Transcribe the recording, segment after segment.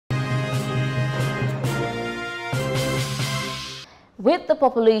With the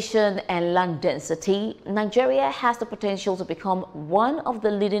population and land density, Nigeria has the potential to become one of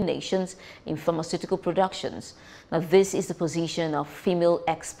the leading nations in pharmaceutical productions. Now, this is the position of female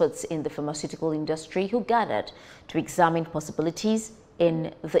experts in the pharmaceutical industry who gathered to examine possibilities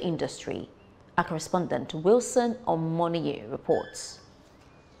in the industry. Our correspondent Wilson Omoniye reports.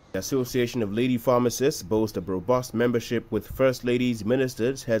 The Association of Lady Pharmacists boasts a robust membership with first ladies,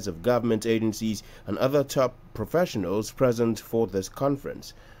 ministers, heads of government agencies, and other top professionals present for this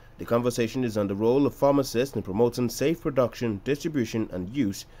conference. The conversation is on the role of pharmacists in promoting safe production, distribution, and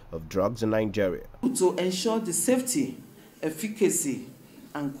use of drugs in Nigeria. To ensure the safety, efficacy,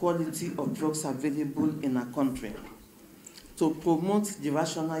 and quality of drugs available in our country, to promote the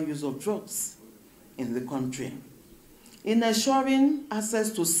rational use of drugs in the country, in ensuring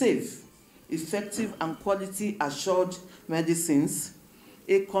access to safe, effective, and quality-assured medicines,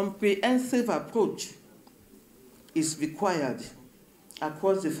 a comprehensive approach is required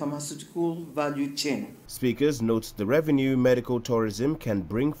across the pharmaceutical value chain. Speakers note the revenue medical tourism can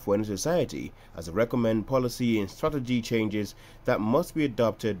bring for any society, as they recommend policy and strategy changes that must be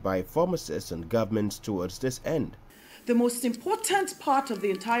adopted by pharmacists and governments towards this end. The most important part of the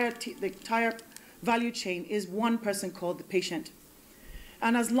entire value chain is one person called the patient.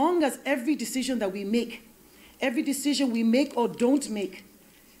 And as long as every decision that we make, or don't make,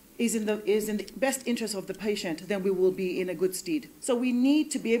 is in the best interest of the patient, then we will be in a good stead. So we need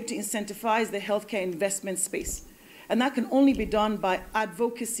to be able to incentivize the healthcare investment space. And that can only be done by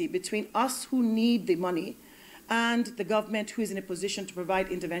advocacy between us who need the money and the government who is in a position to provide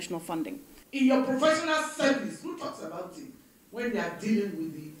interventional funding. In your professional service, who talks about it when they are dealing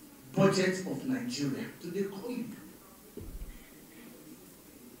with the budget of Nigeria? Do they call you?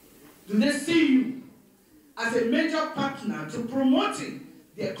 Do they see you as a major partner to promoting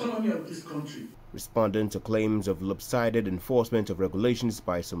the economy of this country? Responding to claims of lopsided enforcement of regulations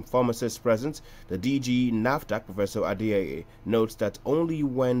by some pharmacists present, the DG NAFDAC, Professor Adeyeye, notes that only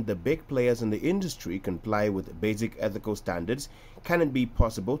when the big players in the industry comply with basic ethical standards can it be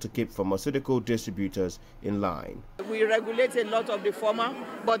possible to keep pharmaceutical distributors in line. We regulate a lot of the former,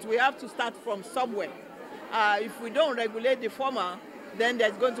 but we have to start from somewhere. If we don't regulate the former, then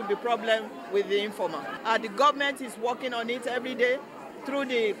there's going to be problem with the informer. The government is working on it every day through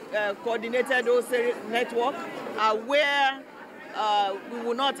the coordinated wholesale network, where we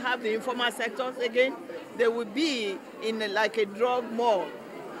will not have the informal sectors again. They will be in like a drug mall,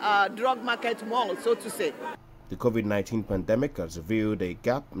 drug market mall, so to say. The COVID-19 pandemic has revealed a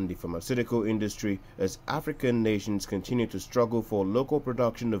gap in the pharmaceutical industry as African nations continue to struggle for local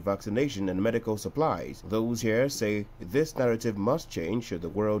production of vaccination and medical supplies. Those here say this narrative must change should the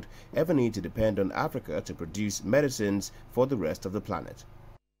world ever need to depend on Africa to produce medicines for the rest of the planet.